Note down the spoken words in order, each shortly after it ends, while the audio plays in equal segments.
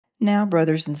Now,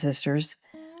 brothers and sisters,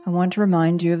 I want to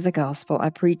remind you of the gospel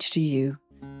I preached to you,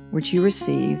 which you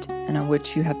received and on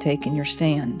which you have taken your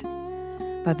stand.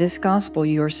 By this gospel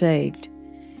you are saved,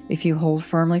 if you hold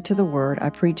firmly to the word I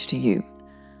preached to you.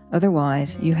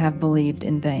 Otherwise, you have believed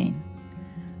in vain.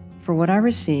 For what I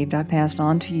received I passed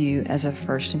on to you as of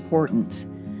first importance,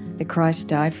 that Christ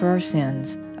died for our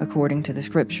sins according to the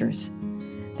Scriptures,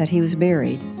 that he was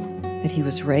buried, that he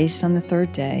was raised on the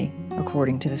third day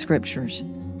according to the Scriptures,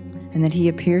 and that he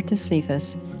appeared to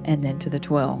Cephas and then to the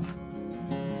 12.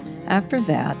 After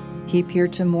that, he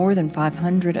appeared to more than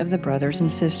 500 of the brothers and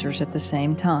sisters at the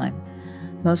same time,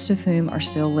 most of whom are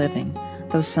still living,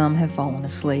 though some have fallen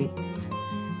asleep.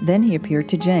 Then he appeared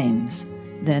to James,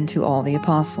 then to all the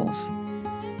apostles.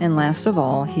 And last of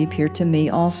all, he appeared to me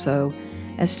also,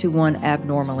 as to one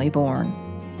abnormally born.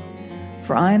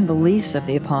 For I am the least of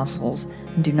the apostles,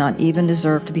 and do not even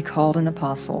deserve to be called an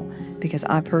apostle, because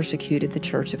I persecuted the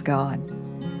church of God.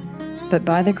 But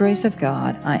by the grace of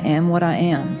God I am what I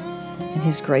am, and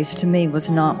his grace to me was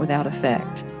not without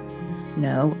effect.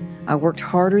 No, I worked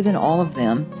harder than all of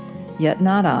them, yet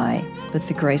not I, but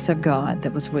the grace of God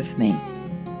that was with me.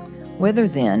 Whether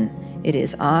then it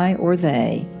is I or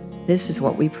they, this is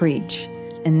what we preach,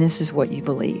 and this is what you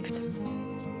believed.